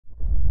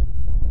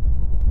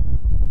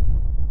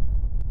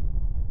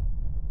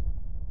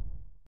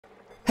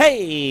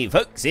Hey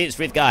folks, it's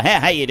Frithgar here,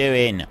 how you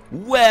doing?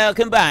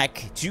 Welcome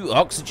back to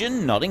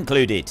Oxygen Not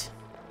Included.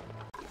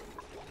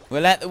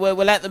 We'll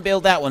let them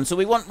build that one. So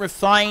we want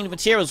refined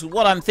materials.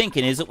 What I'm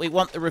thinking is that we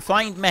want the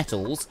refined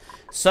metals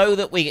so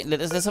that we...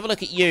 Let's have a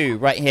look at you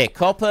right here.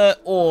 Copper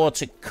ore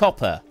to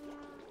copper.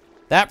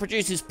 That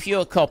produces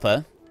pure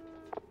copper.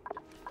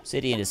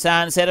 Obsidian to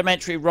sand.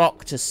 Sedimentary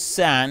rock to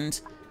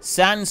sand.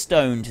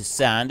 Sandstone to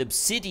sand.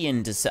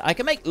 Obsidian to sand. I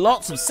can make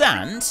lots of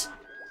sand.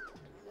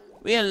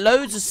 We have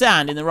loads of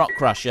sand in the rock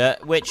crusher,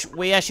 which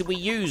we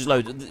use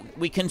loads.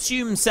 We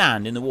consume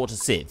sand in the water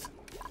sieve.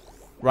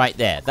 Right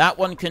there. That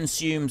one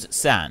consumes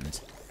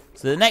sand.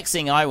 So the next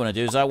thing I want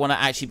to do is I want to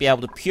actually be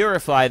able to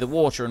purify the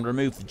water and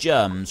remove the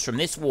germs from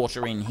this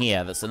water in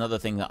here. That's another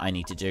thing that I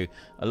need to do,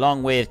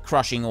 along with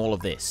crushing all of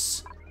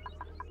this.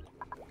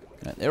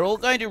 They're all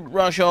going to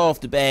rush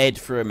off to bed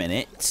for a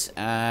minute,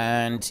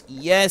 and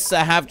yes,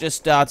 I have just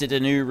started a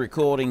new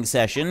recording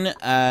session,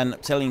 and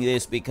I'm telling you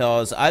this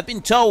because I've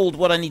been told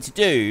what I need to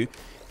do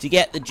to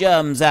get the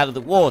germs out of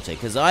the water,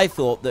 because I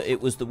thought that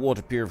it was the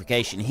water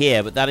purification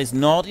here, but that is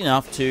not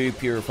enough to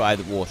purify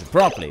the water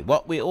properly.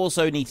 What we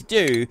also need to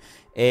do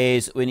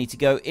is we need to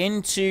go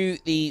into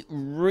the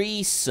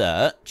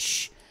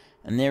research,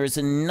 and there is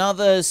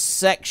another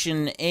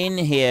section in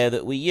here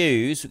that we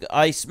use. We've got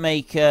ice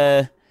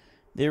maker.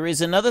 There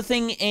is another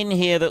thing in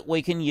here that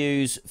we can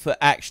use for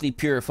actually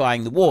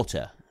purifying the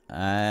water.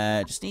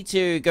 Just need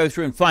to go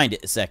through and find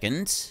it a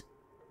second.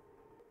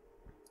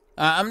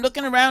 I'm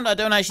looking around, I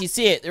don't actually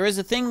see it. There is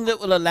a thing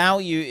that will allow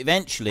you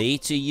eventually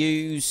to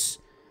use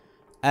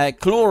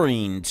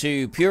chlorine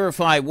to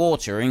purify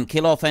water and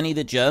kill off any of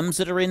the germs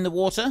that are in the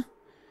water.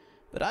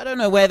 But I don't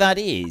know where that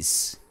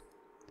is.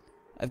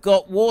 I've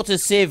got water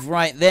sieve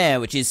right there,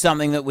 which is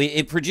something that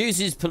it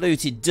produces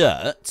polluted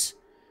dirt.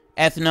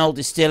 Ethanol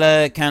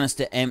distiller,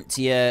 canister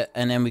emptier,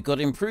 and then we've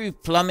got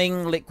improved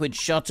plumbing, liquid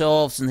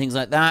shutoffs, and things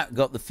like that. We've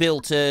got the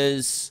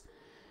filters.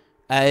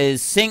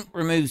 Sink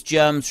removes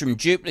germs from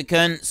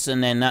duplicants,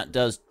 and then that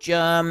does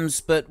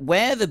germs. But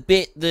where the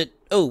bit that...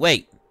 Oh,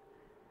 wait.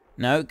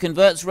 No,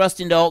 converts rust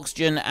into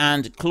oxygen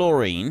and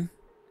chlorine.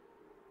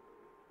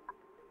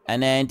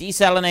 And then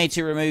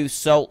desalinator removes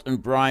salt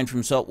and brine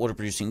from saltwater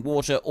producing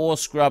water. Ore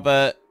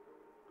scrubber,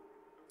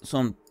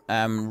 some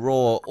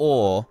raw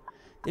ore.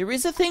 There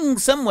is a thing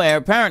somewhere,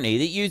 apparently,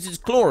 that uses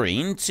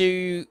chlorine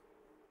to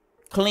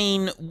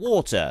clean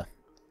water.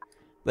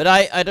 But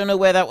I don't know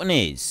where that one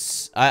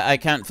is. I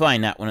can't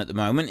find that one at the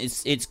moment.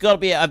 It's got to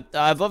be...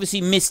 I've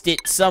obviously missed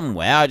it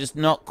somewhere. I'm just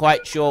not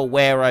quite sure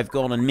where I've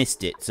gone and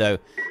missed it. So,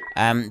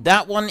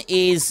 that one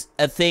is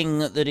a thing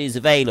that is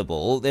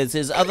available.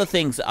 There's other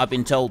things that I've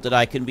been told that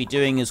I can be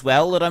doing as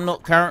well that I'm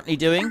not currently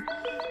doing.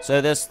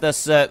 So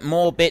there's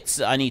more bits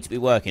that I need to be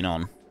working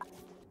on.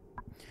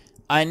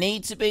 I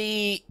need to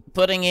be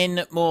putting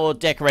in more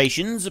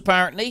decorations,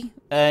 apparently,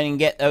 and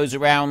get those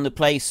around the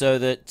place so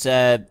that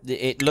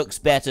it looks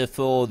better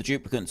for the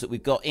duplicants that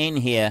we've got in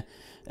here.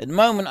 At the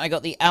moment, I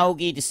got the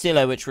algae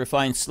distiller, which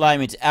refines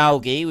slime into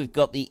algae. We've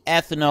got the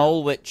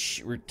ethanol,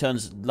 which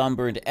turns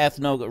lumber into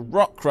ethanol. We've got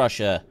rock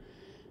crusher.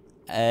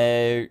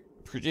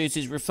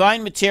 Produces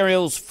refined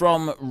materials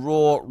from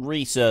raw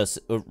resources.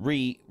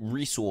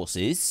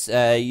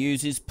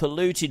 Uses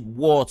polluted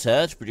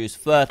water to produce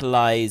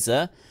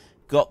fertilizer.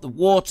 Got the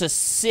water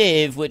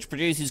sieve, which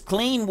produces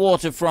clean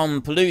water from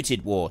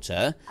polluted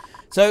water.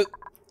 So,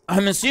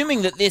 I'm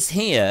assuming that this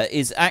here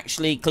is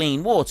actually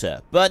clean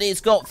water, but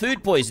it's got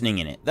food poisoning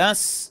in it.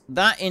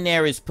 That in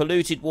there is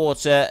polluted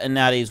water, and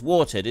that is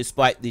water,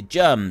 despite the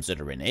germs that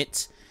are in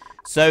it.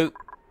 So,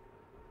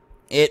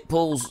 it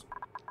pulls...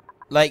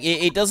 Like,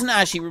 it doesn't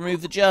actually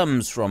remove the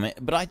germs from it,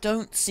 but I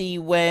don't see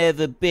where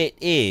the bit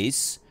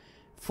is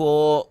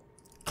for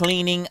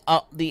cleaning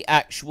up the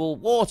actual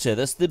water.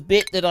 That's the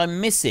bit that I'm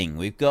missing.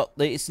 We've got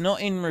the... It's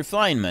not in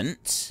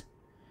refinement.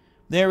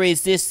 There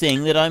is this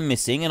thing that I'm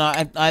missing, and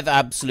I've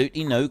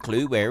absolutely no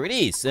clue where it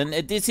is. And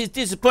this is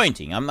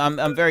disappointing.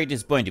 I'm very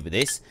disappointed with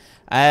this.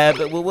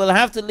 But we'll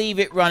have to leave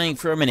it running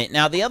for a minute.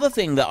 Now, the other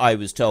thing that I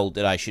was told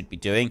that I should be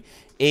doing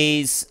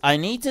is I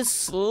need to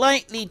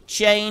slightly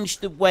change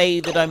the way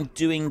that I'm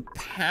doing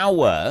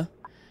power.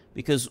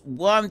 Because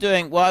what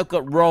I've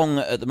got wrong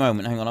at the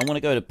moment, hang on, I want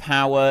to go to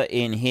power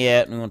in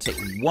here, and we want to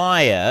take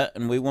wire,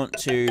 and we want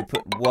to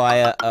put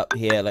wire up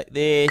here like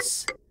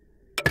this,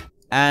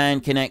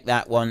 and connect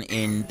that one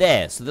in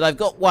there, so that I've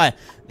got wire.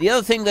 The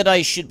other thing that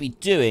I should be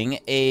doing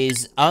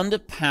is, under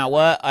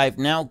power,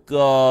 we've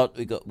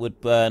got wood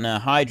burner,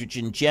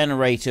 hydrogen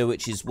generator,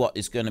 which is what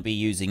is going to be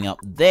using up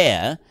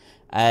there.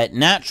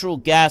 Natural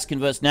gas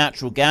converts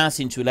natural gas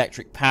into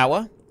electric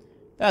power.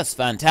 That's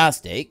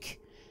fantastic.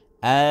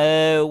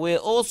 We're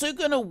also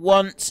going to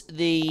want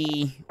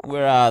the...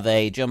 Where are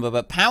they?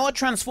 Jumbo power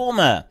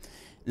transformer.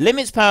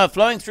 Limits power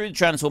flowing through the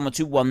transformer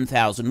to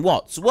 1000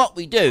 watts. So what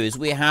we do is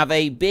we have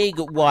a big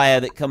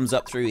wire that comes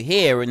up through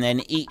here, and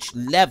then each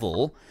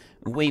level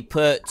we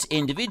put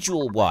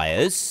individual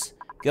wires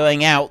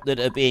going out that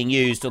are being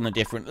used on the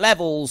different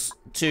levels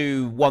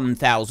to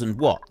 1000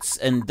 watts.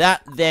 And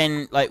that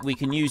then, like, we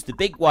can use the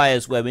big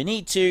wires where we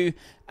need to,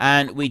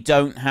 and we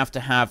don't have to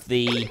have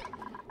the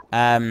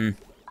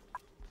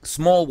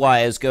small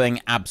wires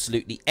going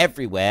absolutely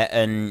everywhere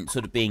and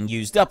sort of being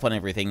used up on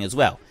everything as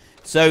well.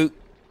 So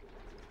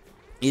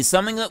it's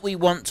something that we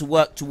want to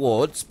work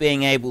towards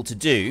being able to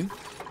do.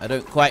 I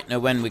don't quite know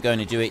when we're going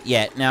to do it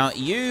yet. Now,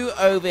 you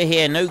over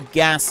here, no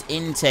gas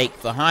intake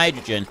for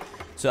hydrogen.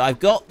 So I've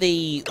got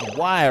the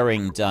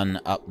wiring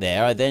done up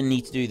there. I then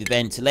need to do the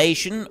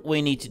ventilation.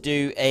 We need to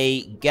do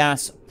a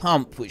gas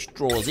pump which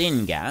draws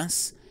in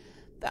gas.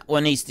 That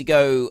one needs to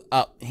go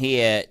up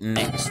here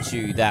next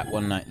to that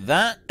one like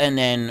that. And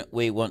then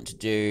we want to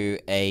do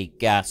a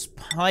gas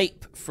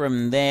pipe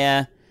from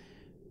there,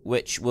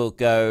 which will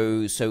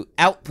go... So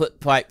output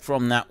pipe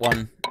from that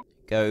one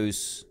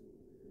goes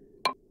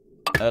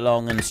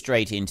along and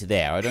straight into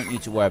there. I don't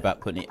need to worry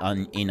about putting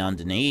it in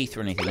underneath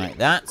or anything like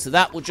that. So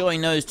that will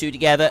join those two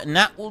together, and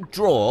that will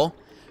draw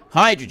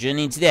hydrogen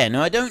into there.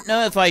 Now, I don't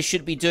know if I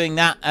should be doing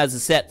that as a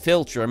set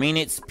filter. I mean,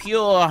 it's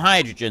pure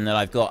hydrogen that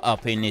I've got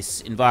up in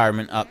this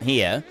environment up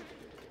here.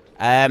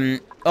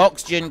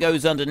 Oxygen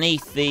goes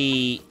underneath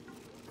the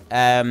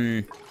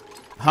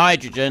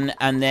hydrogen,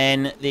 and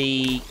then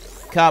the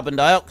carbon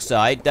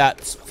dioxide,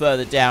 that's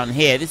further down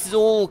here. This is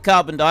all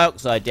carbon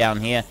dioxide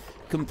down here.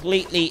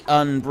 Completely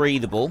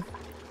unbreathable.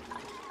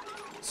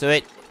 So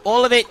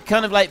all of it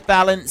kind of like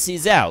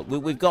balances out.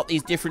 We've got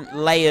these different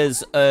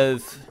layers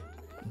of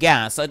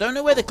gas. I don't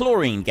know where the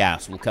chlorine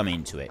gas will come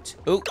into it.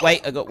 Oh,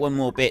 wait, I got one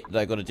more bit that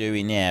I got to do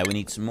in there. We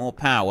need some more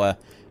power.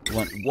 We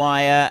want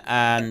wire,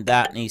 and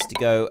that needs to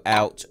go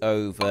out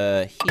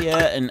over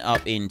here and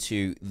up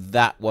into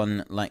that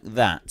one like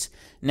that.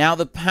 Now,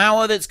 the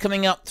power that's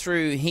coming up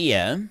through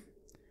here,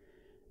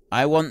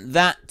 I want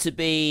that to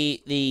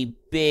be the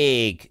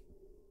big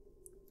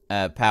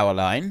power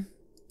line.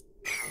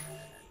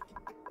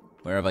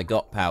 Where have I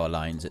got power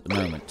lines at the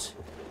moment?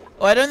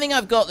 Oh, I don't think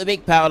I've got the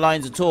big power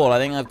lines at all. I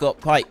think I've got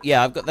pipe.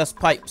 Yeah, that's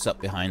pipes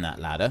up behind that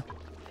ladder.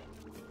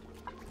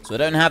 So I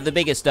don't have the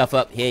bigger stuff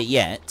up here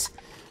yet.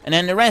 And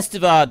then the rest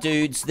of our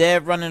dudes, they're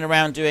running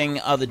around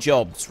doing other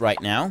jobs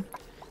right now.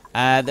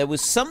 There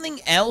was something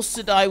else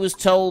that I was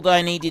told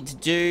I needed to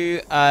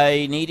do.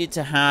 I needed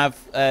to have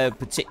a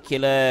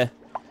particular...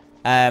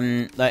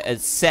 like a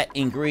set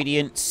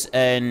ingredients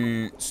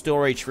and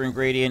storage for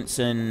ingredients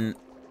and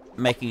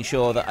making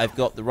sure that I've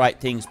got the right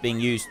things being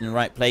used in the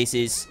right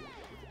places.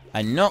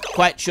 I'm not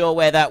quite sure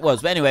where that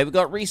was. But anyway, we've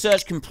got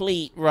research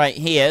complete right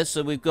here.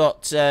 So we've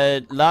got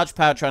large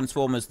power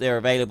transformers there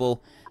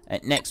available.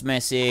 Next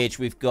message,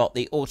 we've got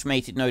the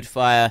automated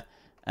notifier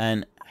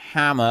and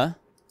hammer.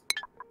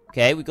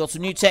 Okay, we've got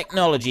some new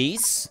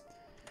technologies.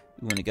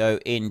 We want to go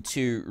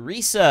into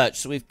research.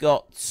 So we've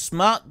got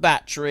smart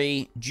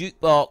battery,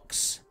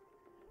 jukebox,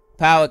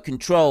 power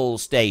control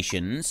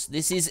stations.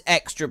 This is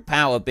extra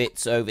power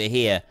bits over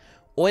here.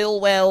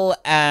 Oil well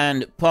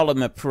and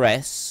polymer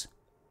press.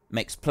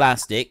 Makes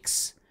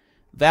plastics.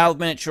 Valve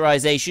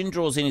miniaturization.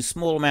 Draws in a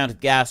small amount of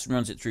gas and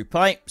runs it through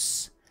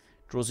pipes.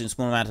 Draws in a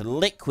small amount of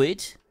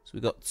liquid. So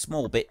we've got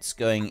small bits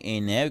going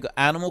in there. We've got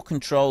animal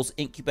controls,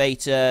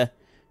 incubator,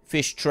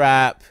 fish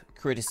trap,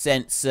 critter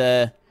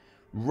sensor.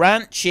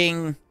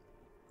 Ranching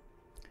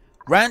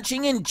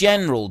in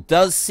general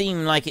does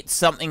seem like it's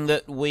something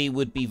that we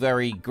would be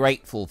very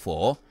grateful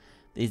for.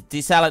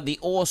 The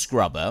ore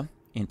scrubber,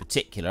 in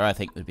particular, I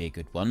think would be a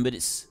good one, but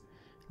it's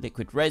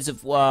liquid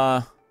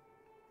reservoir.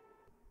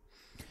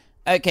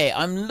 Okay,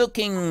 I'm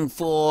looking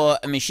for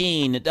a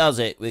machine that does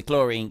it with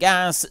chlorine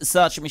gas.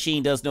 Such a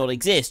machine does not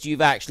exist.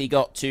 You've actually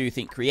got to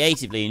think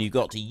creatively, and you've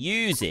got to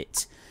use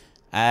it.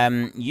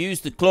 Use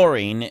the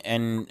chlorine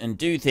and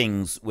do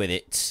things with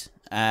it.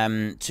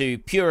 To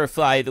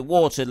purify the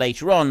water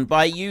later on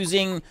by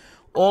using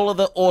all of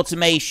the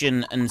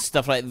automation and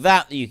stuff like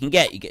that you can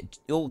get. You get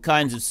all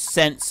kinds of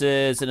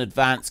sensors and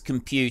advanced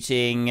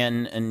computing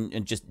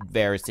and just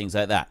various things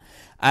like that.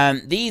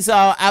 These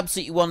are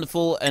absolutely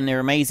wonderful and they're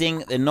amazing.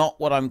 They're not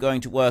what I'm going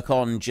to work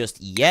on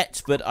just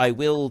yet, but I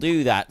will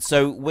do that.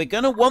 So we're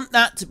going to want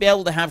that to be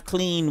able to have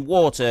clean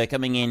water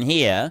coming in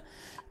here.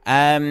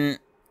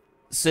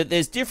 So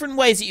there's different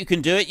ways that you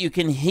can do it. You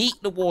can heat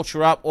the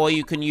water up, or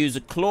you can use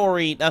a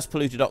chlorine... That's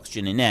polluted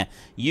oxygen in there.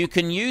 You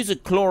can use a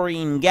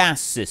chlorine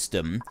gas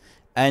system,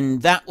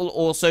 and that will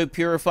also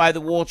purify the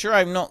water.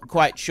 I'm not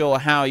quite sure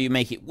how you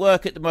make it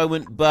work at the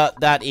moment, but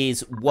that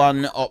is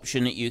one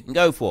option that you can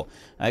go for.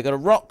 I've got a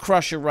rock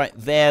crusher right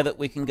there that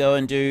we can go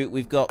and do.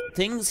 We've got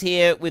things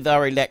here with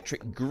our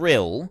electric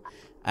grill.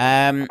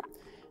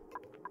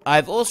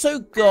 I've also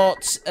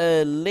got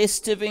a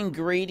list of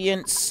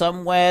ingredients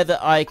somewhere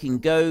that I can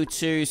go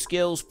to.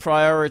 Skills,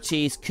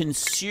 priorities,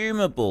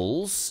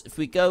 consumables. If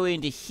we go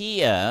into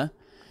here,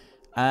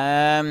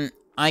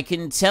 I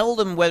can tell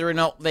them whether or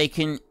not they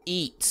can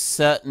eat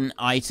certain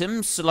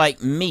items. So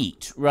like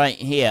meat right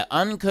here.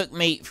 Uncooked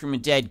meat from a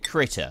dead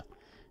critter.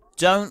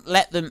 Don't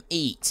let them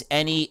eat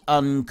any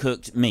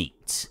uncooked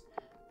meat.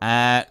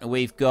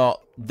 We've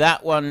got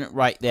that one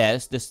right there.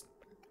 This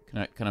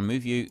Can I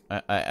move you?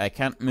 I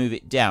can't move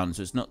it down,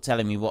 so it's not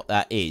telling me what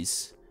that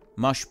is.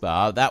 Mush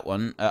bar, that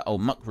one. Oh,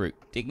 muck root.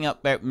 Digging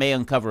up may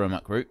uncover a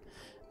muck root.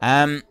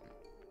 So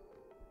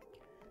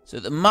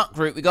the muck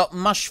root, we got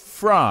mush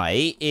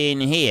fry in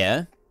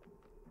here.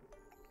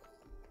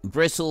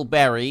 Bristle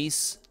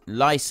berries,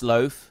 lice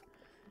loaf,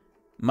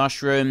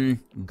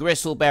 mushroom,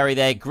 gristleberry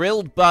there,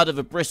 grilled bud of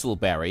a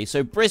bristleberry.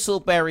 So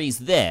bristleberries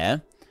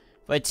there.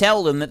 If I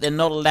tell them that they're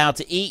not allowed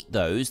to eat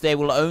those, they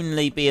will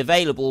only be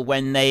available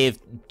when they have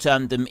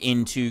turned them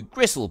into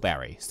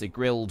gristleberries, the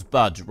grilled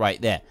bud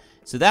right there.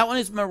 So that one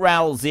is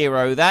morale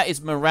 0. That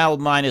is morale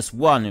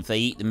 -1 if they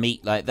eat the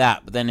meat like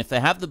that. But then if they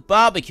have the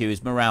barbecue,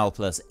 is morale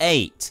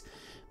 +8.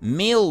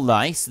 Meal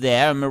lice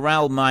there,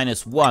 morale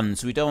 -1,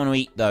 so we don't want to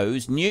eat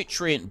those.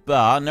 Nutrient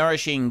bar,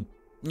 nourishing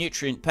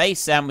nutrient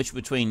paste sandwich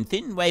between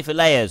thin wafer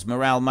layers,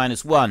 morale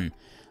 -1.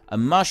 A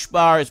mush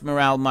bar is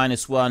morale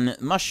 -1.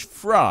 Mush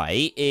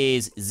fry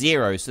is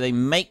 0, so they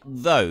make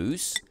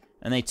those,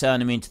 and they turn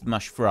them into the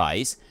mush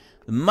fries.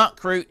 The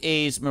muck root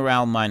is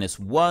morale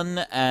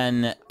 -1,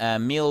 and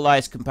meal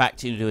lice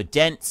compacted into a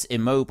dense,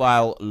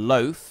 immobile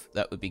loaf.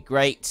 That would be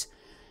great.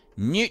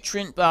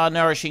 Nutrient bar,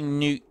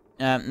 nourishing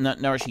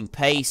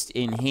paste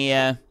in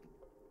here.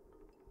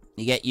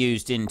 You get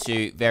used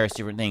into various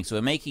different things. So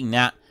we're making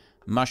that.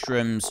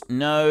 Mushrooms,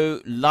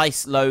 no.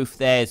 Lice loaf,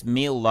 there's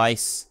meal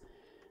lice.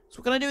 So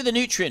what can I do with the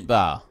nutrient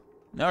bar?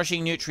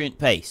 Nourishing nutrient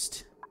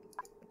paste.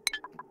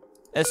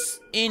 That's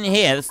in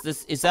here.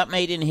 Is that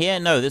made in here?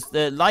 No,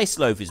 the lice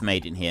loaf is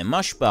made in here.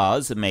 Mush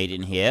bars are made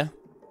in here.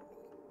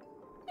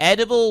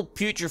 Edible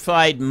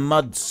putrefied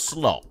mud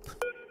slop.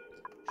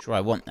 Sure,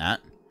 I want that.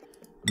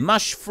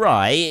 Mush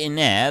fry in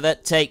there.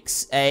 That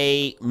takes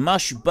a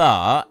mush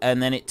bar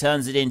and then it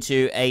turns it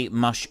into a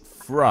mush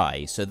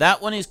fry. So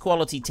that one is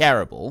quality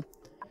terrible.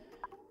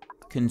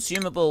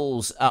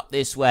 Consumables up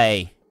this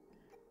way.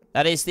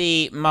 That is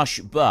the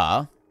mush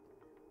bar.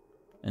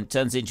 And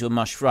turns into a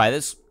mush fry.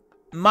 That's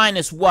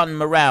 -1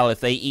 morale if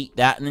they eat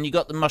that. And then you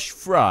got the mush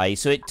fry.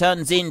 So it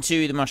turns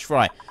into the mush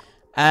fry.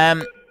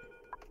 And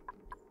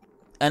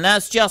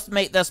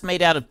that's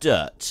made out of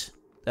dirt.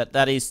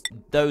 That is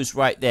those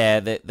right there.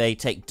 That they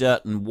take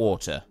dirt and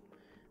water.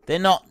 They're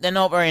not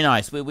very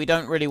nice. We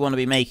don't really want to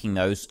be making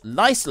those.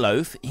 Lice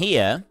loaf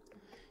here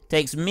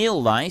takes meal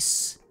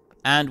lice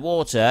and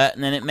water,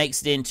 and then it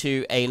makes it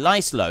into a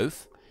lice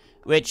loaf,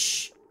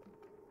 which...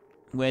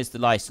 Where's the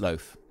lice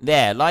loaf?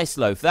 There, lice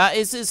loaf. That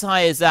is as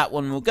high as that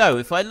one will go.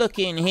 If I look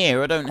in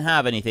here, I don't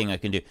have anything I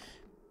can do.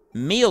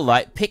 Meal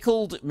lice,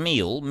 pickled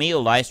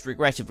meal lice,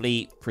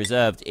 regrettably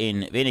preserved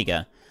in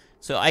vinegar.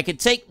 So I could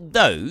take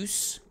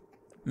those,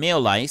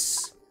 meal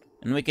lice,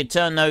 and we could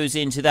turn those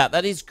into that.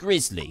 That is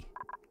grizzly.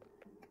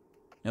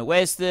 Now,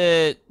 where's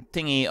the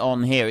thingy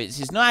on here?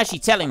 It's not actually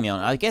telling me on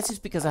it. I guess it's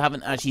because I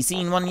haven't actually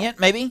seen one yet,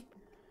 maybe?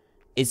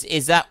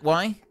 Is that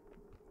why?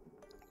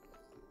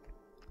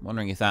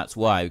 Wondering if that's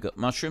why. We've got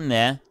mushroom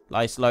there,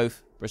 lice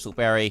loaf,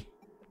 bristleberry,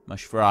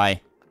 mush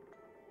fry.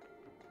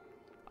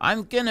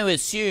 I'm going to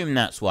assume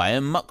that's why.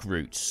 And muck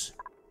roots.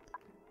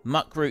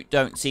 Muck root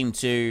don't seem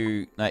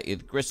to... Like,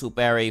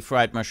 bristleberry,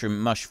 fried mushroom,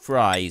 mush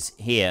fries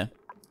here.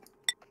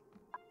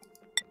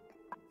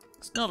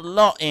 There's not a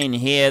lot in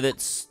here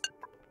that's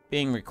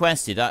being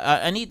requested.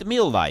 I need the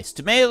meal lice.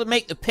 To be able to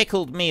make the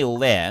pickled meal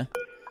there,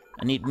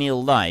 I need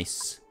meal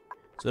lice.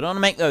 So I don't want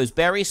to make those.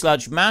 Berry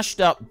sludge, mashed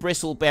up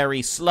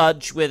bristleberry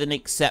sludge with an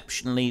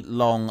exceptionally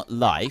long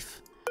life.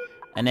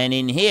 And then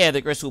in here,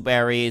 the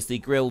bristleberry is the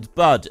grilled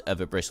bud of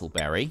a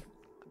bristleberry.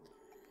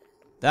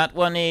 That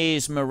one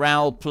is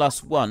morale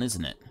 +1,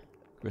 isn't it?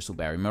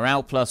 Bristleberry,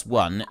 morale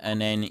 +1.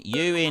 And then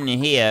you in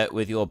here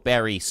with your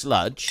berry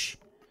sludge.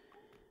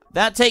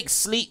 That takes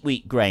sleet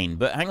wheat grain,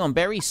 but hang on,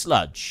 berry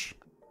sludge.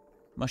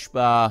 Mush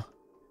bar,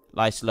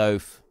 lice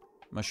loaf,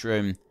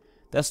 mushroom.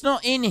 That's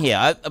not in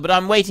here, but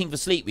I'm waiting for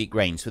sleet wheat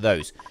grains for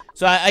those.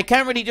 So I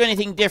can't really do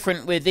anything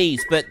different with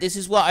these, but this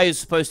is what I was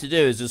supposed to do,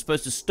 is I was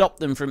supposed to stop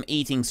them from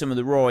eating some of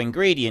the raw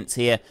ingredients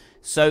here,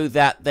 so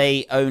that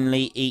they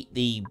only eat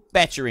the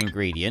better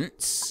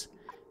ingredients.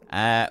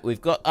 We've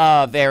got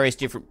our various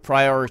different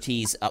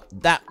priorities up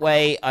that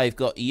way. I've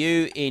got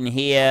you in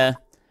here.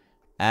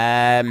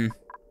 Let's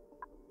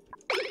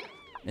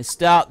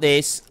start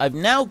this. I've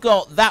now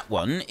got that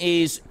one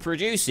is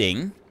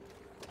producing...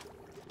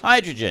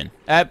 hydrogen.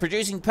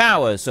 Producing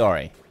power,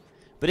 sorry.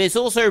 But it's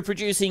also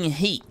producing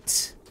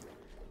heat.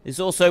 It's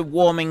also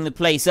warming the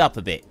place up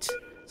a bit.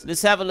 So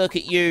let's have a look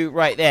at you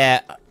right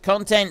there.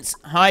 Contents,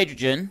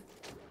 hydrogen.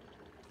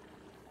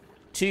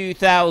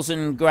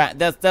 2,000 gram.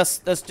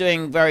 That's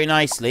doing very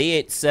nicely.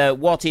 It's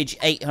wattage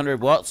 800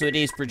 watts, so it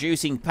is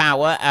producing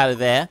power out of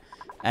there.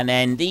 And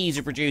then these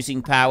are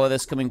producing power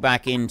that's coming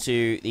back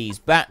into these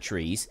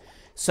batteries.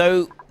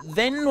 So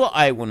then what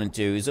I want to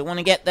do is I want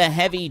to get the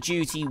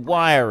heavy-duty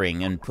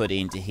wiring and put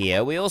into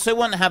here. We also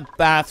want to have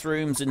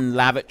bathrooms and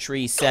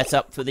lavatories set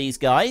up for these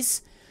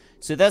guys.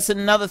 So that's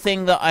another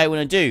thing that I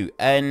want to do.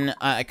 And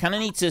I kind of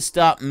need to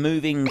start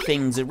moving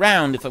things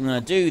around if I'm going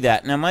to do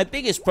that. Now, my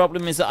biggest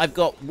problem is that I've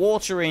got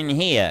water in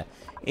here.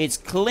 It's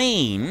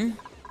clean,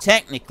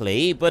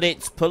 technically, but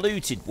it's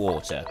polluted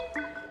water.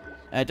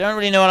 I don't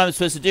really know what I'm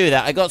supposed to do with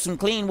that. I got some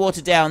clean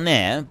water down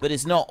there, but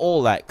it's not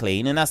all that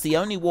clean, and that's the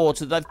only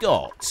water that I've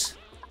got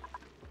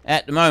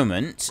at the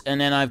moment.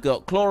 And then I've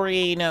got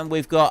chlorine, and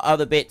we've got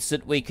other bits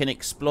that we can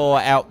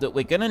explore out that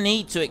we're going to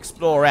need to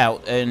explore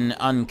out and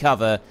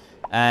uncover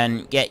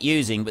and get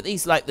using. But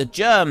these, like the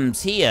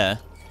germs here,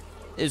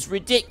 there's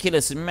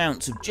ridiculous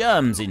amounts of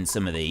germs in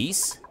some of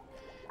these.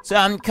 So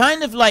I'm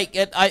kind of like,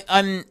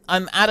 I'm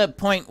at a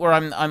point where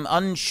I'm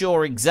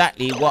unsure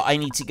exactly what I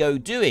need to go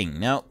doing.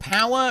 Now,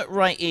 power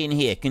right in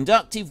here.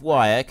 Conductive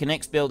wire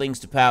connects buildings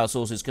to power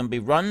sources, can be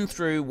run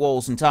through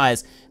walls and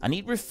tires. I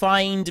need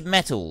refined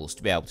metals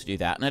to be able to do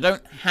that, and I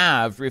don't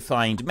have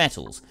refined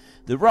metals.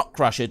 The rock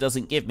crusher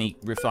doesn't give me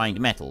refined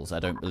metals, I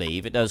don't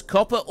believe. It does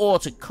copper ore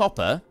to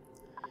copper,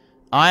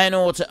 iron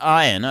ore to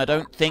iron. I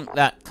don't think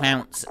that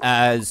counts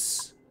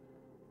as...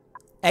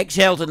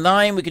 eggshell to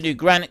lime. We can do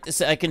granite to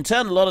sand. I can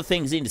turn a lot of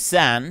things into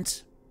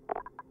sand.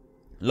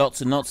 Lots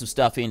and lots of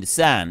stuff into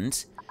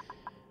sand.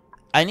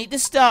 I need to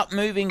start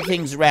moving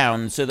things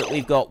around so that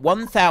we've got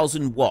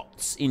 1,000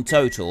 watts in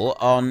total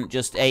on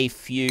just a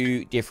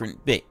few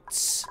different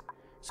bits.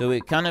 So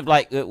we're kind of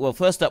like, well,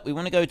 first up, we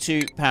want to go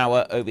to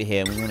power over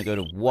here, and we want to go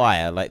to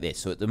wire like this.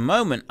 So at the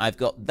moment, I've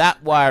got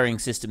that wiring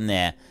system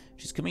there,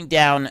 which is coming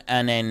down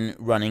and then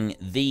running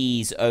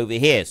these over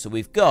here. So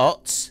we've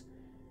got...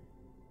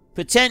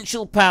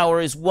 potential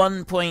power is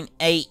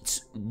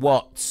 1.8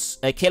 watts,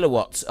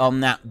 kilowatts on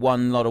that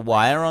one lot of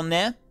wire on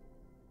there.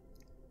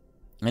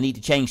 I need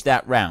to change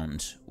that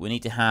round. We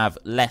need to have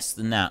less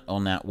than that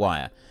on that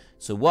wire.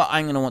 So what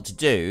I'm going to want to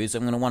do is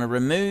I'm going to want to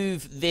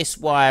remove this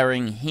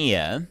wiring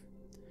here.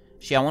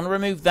 Actually, I want to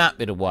remove that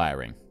bit of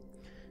wiring.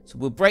 So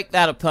we'll break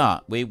that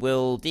apart. We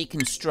will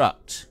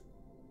deconstruct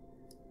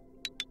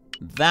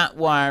that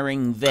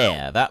wiring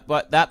there.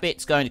 That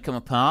bit's going to come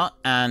apart,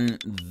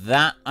 and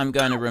that I'm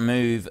going to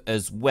remove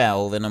as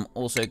well. Then I'm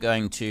also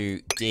going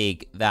to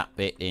dig that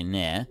bit in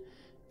there.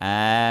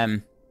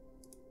 I'm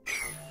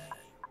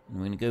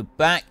going to go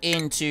back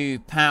into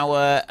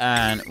power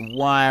and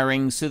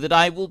wiring so that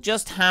I will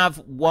just have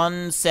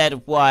one set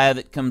of wire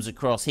that comes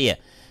across here.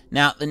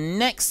 Now, the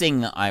next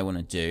thing that I want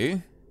to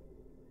do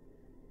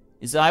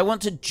is I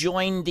want to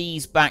join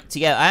these back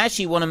together. I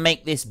actually want to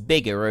make this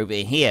bigger over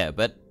here,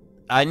 but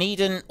I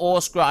need an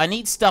ore scrub. I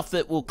need stuff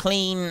that will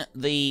clean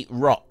the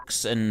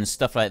rocks and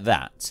stuff like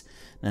that.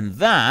 And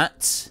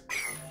that,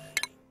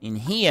 in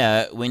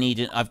here, we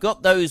need... I've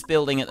got those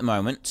building at the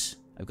moment.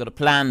 I've got a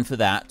plan for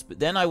that. But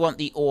then I want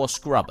the ore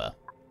scrubber.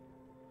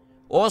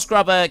 Ore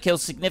scrubber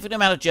kills a significant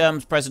amount of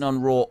germs present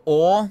on raw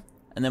ore.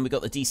 And then we've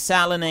got the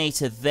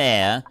desalinator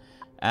there.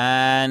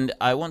 And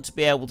I want to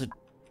be able to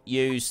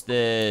use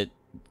the...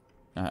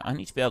 I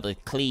need to be able to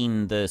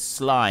clean the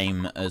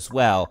slime as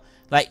well.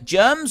 Like,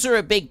 germs are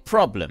a big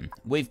problem.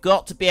 We've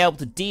got to be able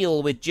to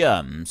deal with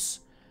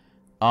germs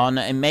on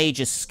a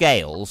major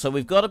scale. So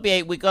we've got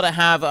to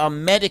have our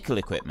medical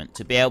equipment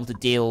to be able to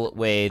deal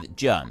with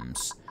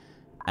germs.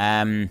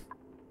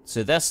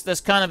 So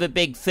that's kind of a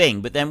big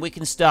thing. But then we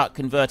can start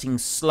converting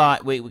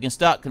slime. We can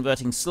start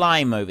converting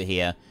slime over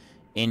here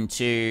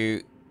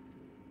into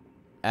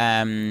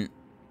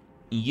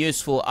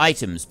useful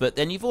items. But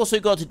then you've also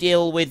got to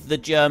deal with the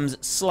germs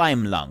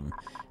slime lung.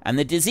 And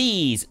the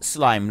disease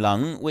slime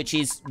lung, which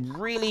is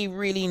really,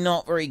 really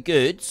not very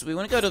good. So we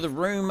want to go to the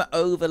room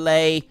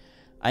overlay.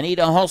 I need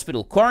a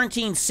hospital.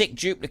 Quarantine sick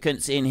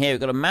duplicates in here. We've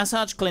got a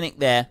massage clinic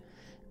there.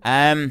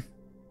 So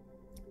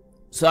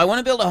I want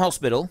to build a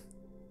hospital.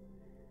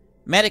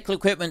 Medical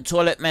equipment,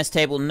 toilet, mess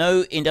table,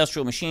 no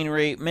industrial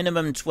machinery.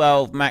 Minimum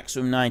 12,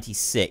 maximum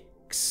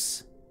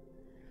 96.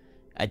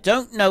 I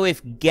don't know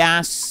if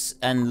gas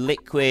and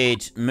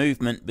liquid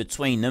movement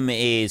between them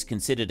is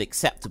considered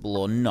acceptable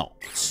or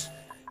not.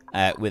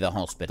 With a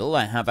hospital.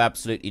 I have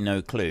absolutely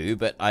no clue,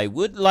 but I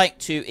would like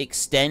to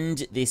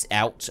extend this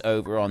out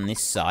over on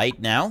this side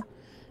now.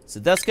 So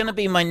that's going to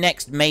be my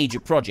next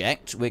major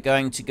project. We're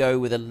going to go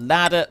with a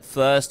ladder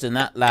first, and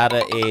that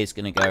ladder is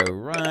going to go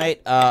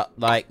right up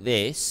like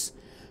this.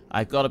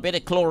 I've got a bit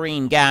of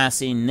chlorine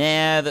gas in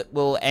there that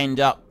will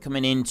end up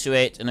coming into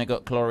it, and I've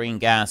got chlorine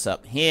gas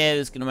up here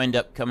that's going to end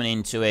up coming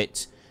into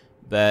it,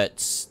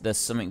 but that's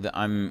something that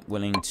I'm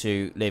willing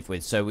to live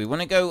with. So we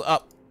want to go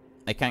up.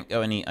 I can't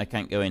go in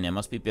there.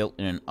 Must be built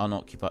in an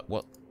unoccupied...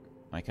 What?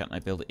 Why can't I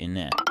build it in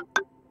there?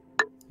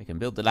 I can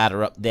build the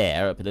ladder up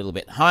there, up a little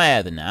bit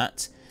higher than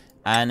that.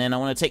 And then I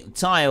want to take the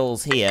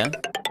tiles here.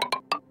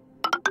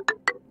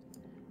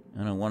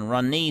 And I want to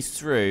run these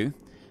through.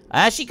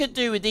 I actually could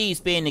do with these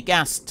being the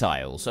gas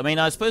tiles. I mean,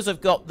 I suppose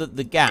I've got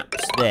the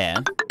gaps there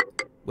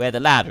where the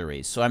ladder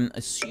is. So I'm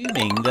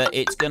assuming that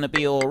it's going to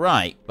be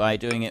alright by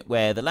doing it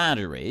where the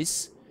ladder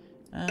is.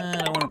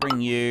 And I want to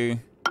bring you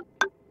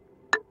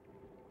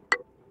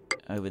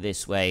over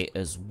this way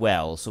as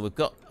well. So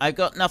I've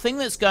got nothing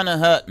that's going to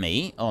hurt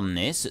me on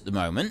this at the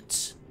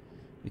moment.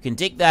 We can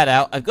dig that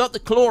out. I've got the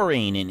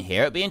chlorine in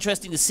here. It'd be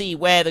interesting to see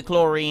where the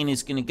chlorine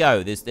is going to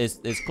go.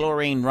 There's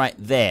chlorine right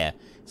there.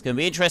 It's going to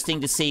be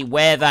interesting to see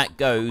where that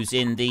goes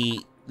in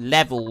the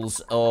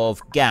levels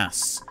of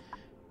gas.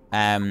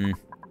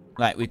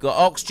 Right, we've got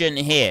oxygen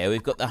here,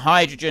 we've got the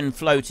hydrogen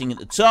floating at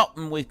the top,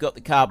 and we've got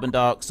the carbon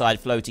dioxide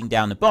floating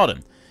down the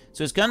bottom.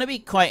 So it's going to be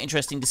quite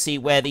interesting to see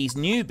where these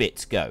new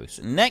bits go.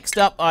 So next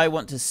up, I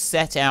want to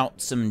set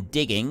out some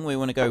digging. We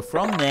want to go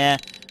from there,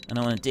 and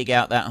I want to dig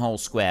out that whole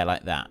square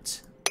like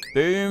that.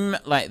 Boom,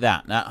 like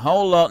that. That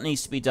whole lot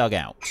needs to be dug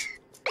out.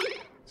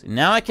 So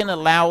now I can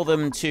allow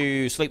them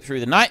to sleep through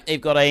the night. They've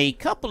got a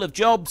couple of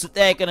jobs that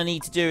they're going to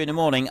need to do in the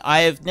morning. I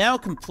have now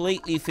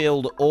completely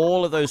filled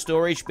all of those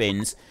storage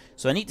bins,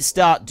 so I need to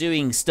start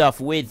doing stuff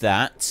with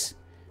that.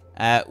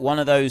 One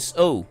of those...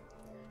 Oh,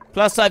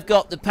 plus I've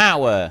got the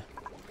power.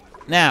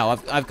 Now,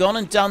 I've gone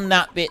and done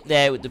that bit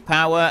there with the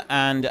power,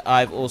 and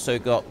I've also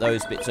got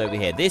those bits over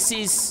here. This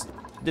is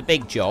the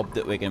big job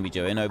that we're going to be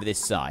doing over this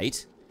side.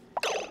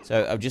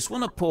 So I just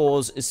want to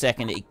pause a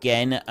second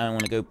again. I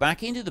want to go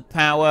back into the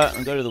power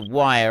and go to the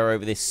wire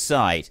over this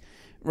side.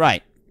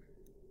 Right.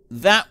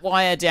 That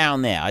wire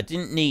down there, I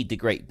didn't need the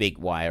great big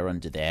wire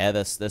under there.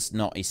 That's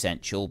not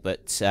essential,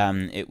 but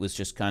it was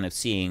just kind of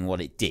seeing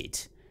what it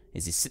did.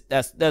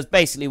 That's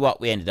basically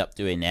what we ended up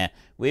doing there.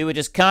 We were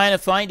just kind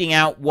of finding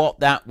out what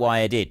that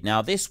wire did.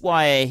 Now, this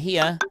wire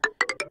here,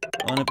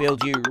 I want to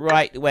build you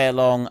right the way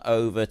along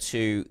over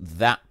to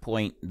that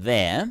point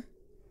there.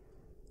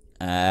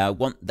 I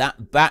want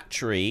that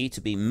battery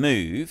to be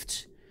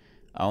moved.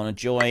 I want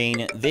to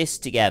join this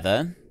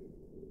together.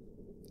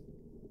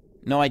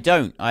 No, I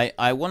don't.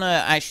 I want to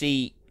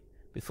actually,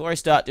 before I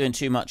start doing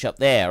too much up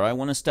there, I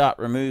want to start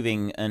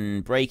removing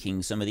and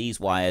breaking some of these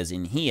wires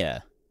in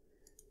here.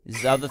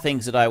 There's other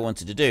things that I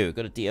wanted to do. I've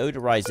got a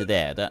deodorizer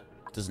there. That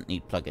doesn't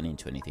need plugging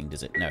into anything,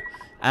 does it? No.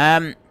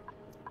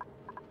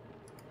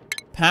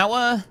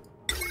 Power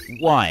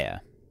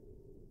wire.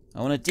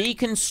 I want to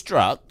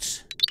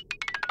deconstruct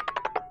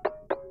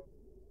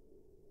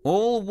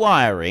all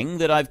wiring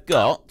that I've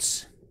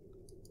got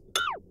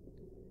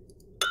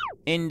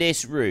in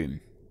this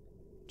room.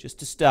 Just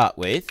to start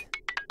with.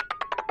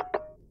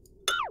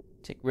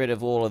 Take rid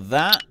of all of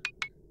that.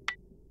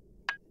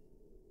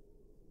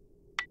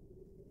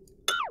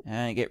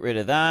 And get rid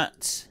of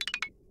that.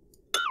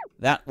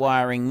 That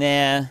wiring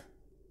there.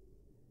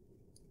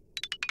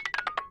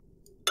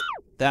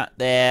 That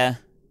there.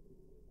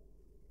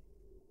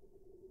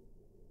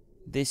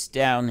 This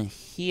down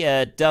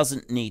here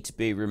doesn't need to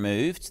be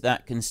removed.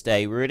 That can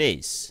stay where it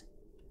is.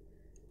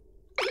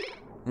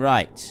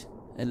 Right.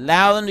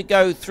 Allow them to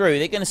go through.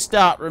 They're going to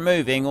start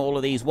removing all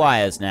of these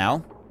wires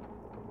now.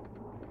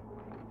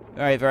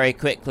 Very, very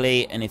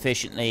quickly and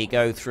efficiently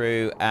go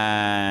through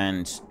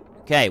and...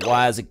 Okay,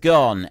 wires are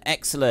gone.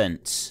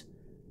 Excellent.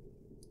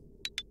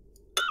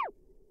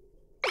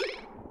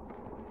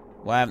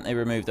 Why haven't they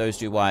removed those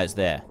two wires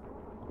there?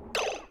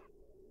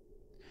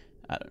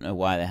 I don't know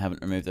why they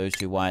haven't removed those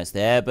two wires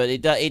there, but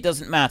it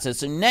doesn't matter.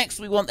 So next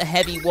we want the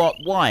heavy watt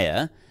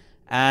wire,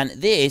 and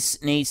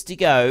this needs to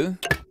go...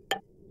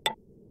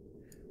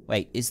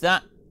 Wait, is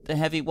that the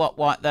heavy watt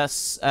wire?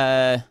 That's,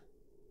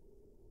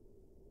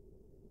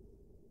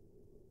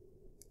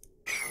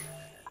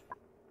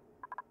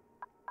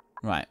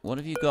 Right, what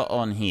have you got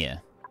on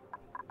here?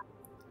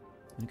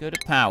 Go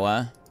to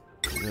power,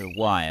 go to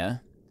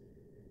wire.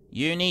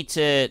 You need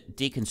to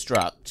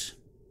deconstruct.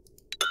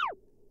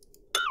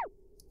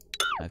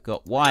 I've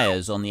got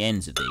wires on the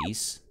ends of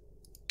these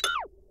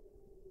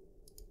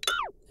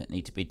that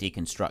need to be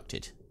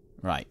deconstructed.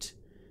 Right.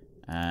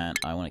 And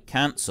I want to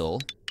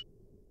cancel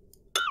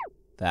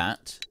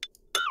that.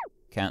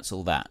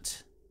 Cancel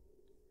that.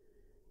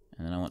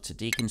 And then I want to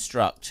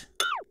deconstruct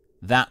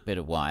that bit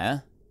of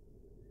wire.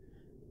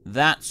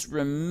 That's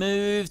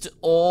removed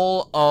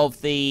all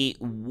of the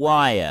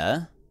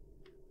wire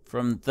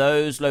from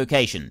those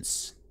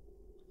locations.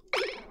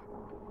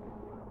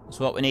 That's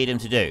what we need him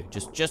to do.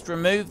 Just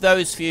remove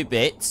those few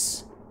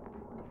bits.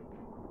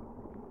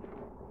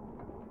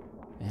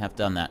 They have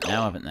done that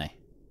now, haven't they?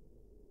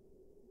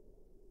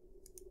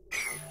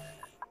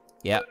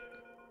 Yep.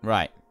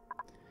 Right.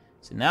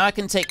 So now I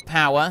can take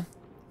power.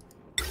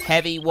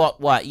 Heavy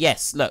watt wire.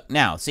 Yes, look,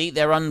 now, see,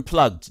 they're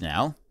unplugged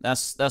now.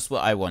 That's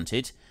what I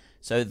wanted.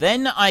 So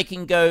then I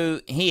can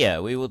go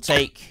here. We will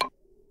take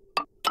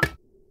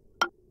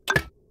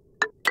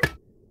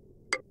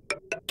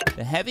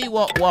the heavy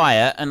watt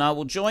wire, and I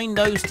will join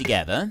those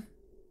together.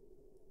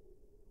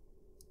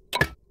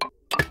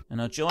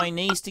 And I'll join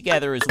these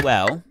together as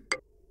well.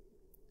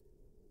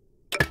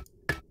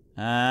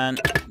 And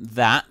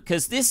that,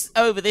 because this,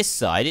 over this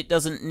side, it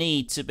doesn't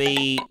need to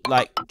be,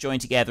 like,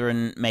 joined together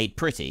and made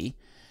pretty.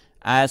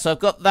 So I've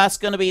got, that's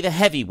going to be the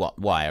heavy watt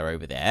wire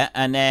over there.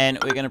 And then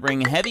we're going to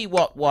bring heavy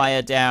watt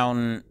wire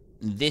down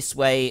this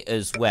way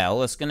as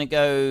well. It's going to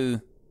go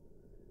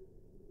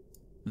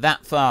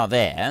that far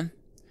there.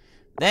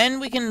 Then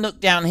we can look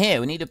down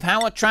here. We need a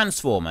power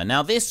transformer.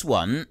 Now this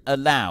one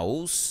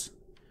allows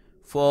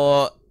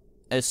for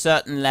a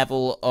certain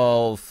level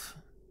of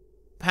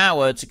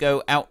power to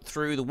go out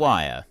through the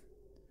wire.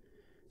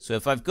 So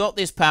if I've got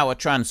this power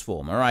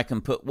transformer, I can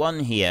put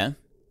one here.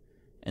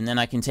 And then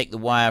I can take the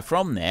wire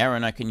from there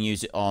and I can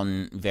use it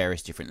on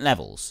various different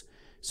levels.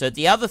 So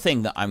the other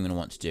thing that I'm going to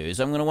want to do is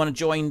I'm going to want to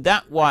join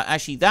that wire.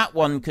 Actually, that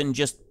one can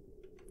just...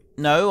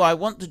 No, I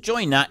want to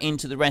join that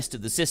into the rest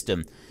of the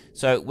system.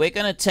 So we're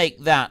going to take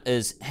that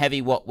as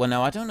heavy watt. Well,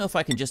 no, I don't know if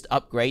I can just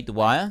upgrade the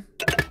wire.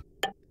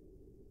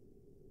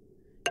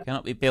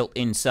 Cannot be built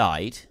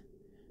inside.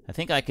 I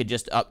think I could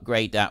just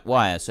upgrade that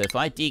wire. So if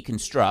I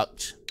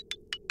deconstruct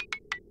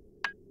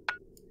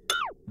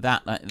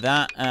that like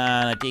that,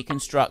 and I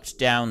deconstruct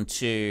down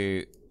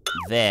to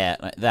there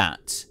like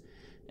that,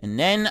 and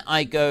then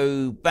I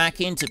go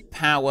back into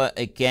power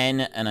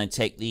again, and I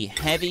take the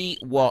heavy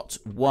watt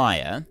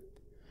wire,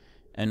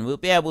 and we'll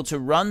be able to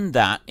run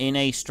that in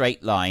a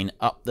straight line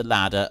up the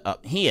ladder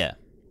up here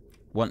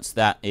once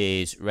that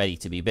is ready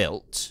to be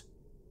built.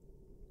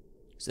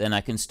 So then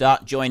I can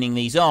start joining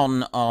these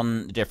on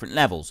the different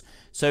levels.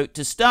 So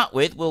to start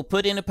with, we'll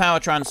put in a power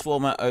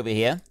transformer over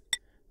here.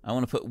 I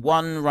want to put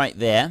one right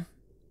there.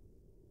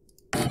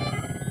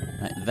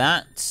 Like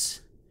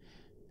that.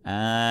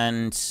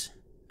 And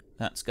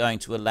that's going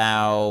to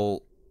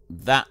allow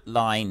that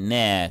line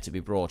there to be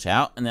brought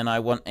out. And then I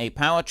want a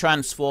power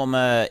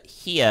transformer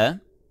here.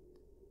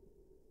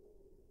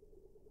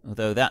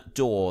 Although that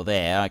door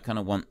there, I kind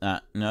of want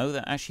that. No,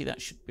 that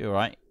should be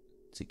alright.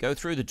 Does it go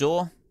through the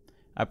door?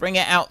 I bring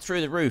it out through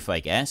the roof, I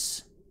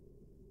guess.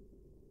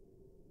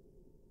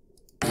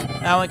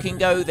 Now I can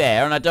go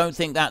there, and I don't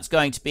think that's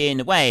going to be in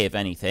the way of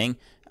anything.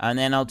 And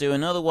then I'll do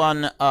another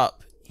one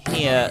up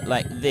here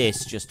like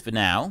this, just for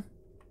now.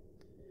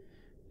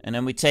 And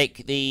then we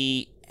take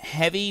the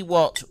heavy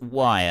watt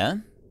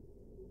wire.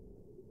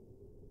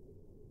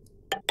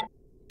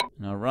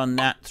 And I'll run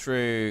that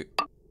through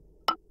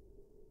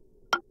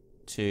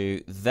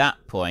to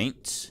that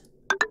point.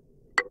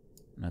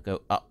 And I'll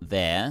go up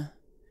there.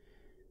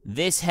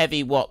 This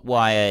heavy watt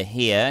wire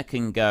here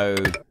can go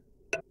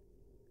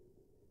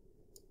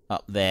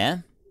up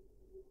there.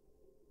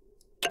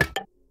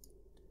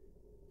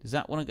 Does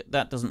that want to?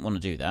 That doesn't want to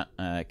do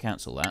that.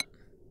 Cancel that.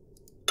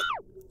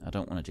 I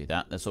don't want to do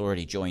that. That's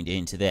already joined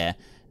into there.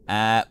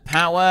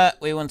 Power.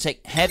 We want to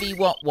take heavy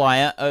watt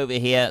wire over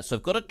here. So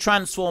I've got a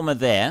transformer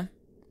there,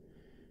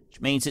 which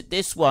means that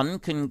this one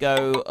can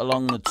go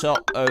along the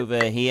top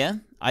over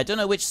here. I don't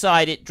know which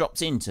side it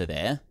drops into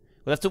there.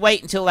 We'll have to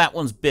wait until that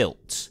one's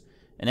built.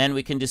 And then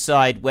we can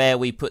decide where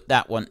we put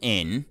that one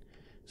in.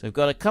 So we've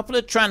got a couple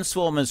of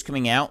transformers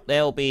coming out.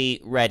 They'll be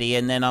ready.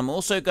 And then I'm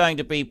also going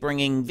to be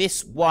bringing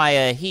this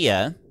wire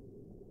here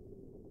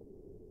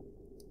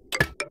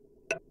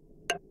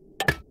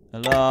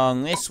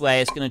along this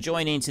way. It's going to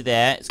join into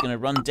there. It's going to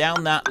run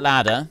down that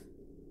ladder.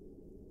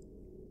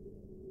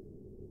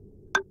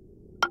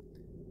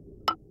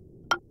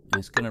 And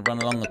it's going to run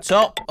along the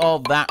top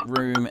of that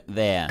room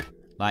there.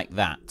 Like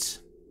that.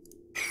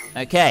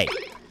 Okay.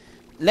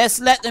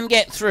 Let's let them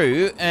get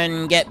through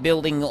and get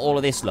building all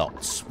of this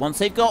lot. Once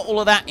they've got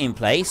all of that in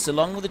place,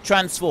 along with the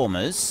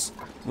transformers,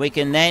 we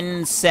can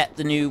then set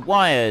the new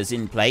wires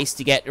in place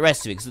to get the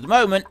rest of it. Because at the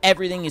moment,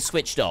 everything is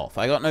switched off.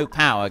 I got no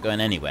power going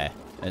anywhere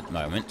at the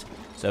moment.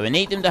 So we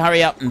need them to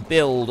hurry up and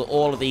build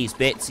all of these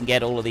bits and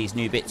get all of these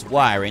new bits of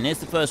wiring. There's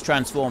the first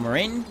transformer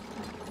in.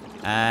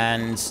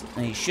 And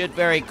they should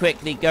very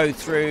quickly go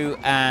through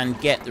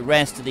and get the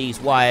rest of these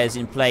wires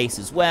in place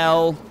as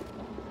well.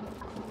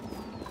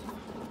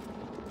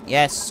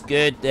 Yes,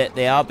 good.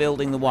 They are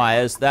building the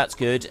wires. That's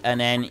good.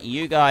 And then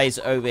you guys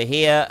over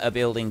here are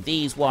building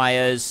these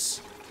wires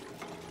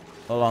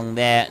along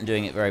there and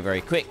doing it very,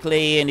 very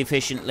quickly and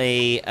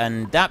efficiently.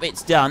 And that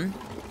bit's done.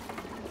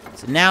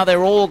 So now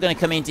they're all going to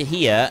come into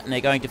here and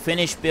they're going to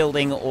finish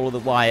building all of the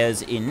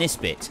wires in this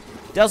bit.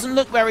 Doesn't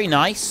look very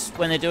nice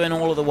when they're doing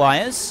all of the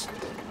wires.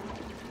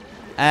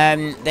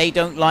 They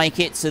don't like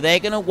it, so they're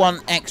going to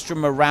want extra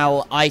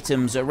morale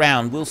items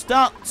around. We'll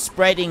start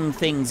spreading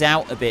things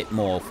out a bit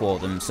more for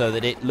them so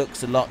that it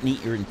looks a lot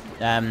neater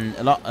and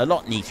a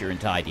lot neater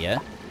and tidier.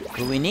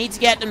 But we need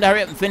to get them to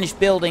hurry up and finish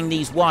building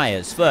these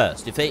wires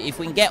first. If we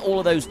can get all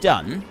of those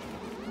done,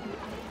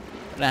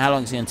 I don't know how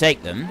long it's going to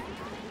take them.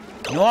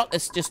 You know what?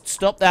 Let's just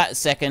stop that a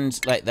second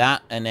like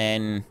that, and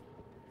then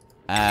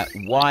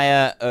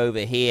wire over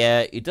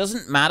here. It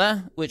doesn't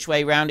matter which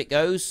way round it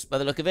goes by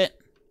the look of it.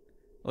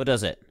 Or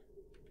does it?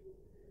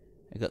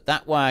 We've got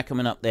that wire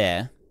coming up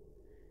there.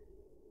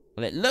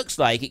 Well, it looks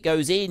like it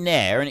goes in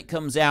there and it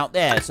comes out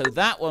there. So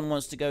that one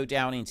wants to go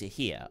down into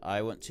here.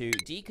 I want to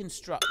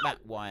deconstruct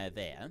that wire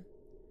there.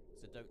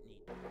 So don't need...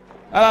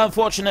 Well,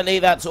 unfortunately,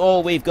 that's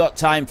all we've got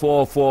time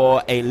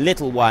for a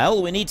little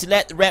while. We need to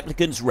let the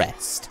replicants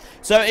rest.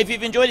 So if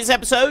you've enjoyed this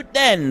episode,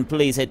 then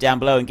please head down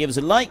below and give us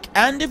a like.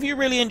 And if you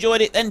really enjoyed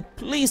it, then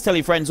please tell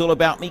your friends all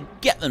about me.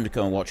 Get them to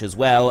come and watch as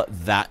well.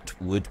 That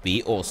would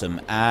be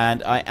awesome.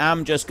 And I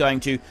am just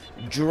going to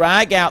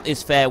drag out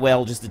this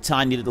farewell just a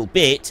tiny little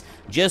bit,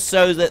 just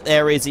so that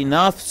there is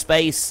enough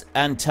space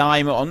and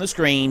time on the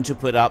screen to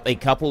put up a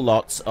couple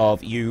lots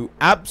of you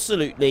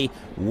absolutely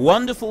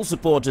wonderful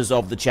supporters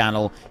of the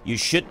channel. You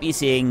should be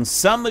seeing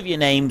some of your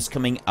names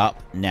coming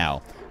up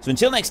now. So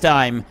until next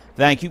time,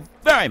 thank you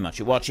very much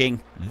for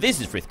watching.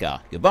 This is Frithgar.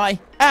 Goodbye,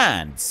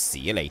 and see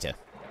you later.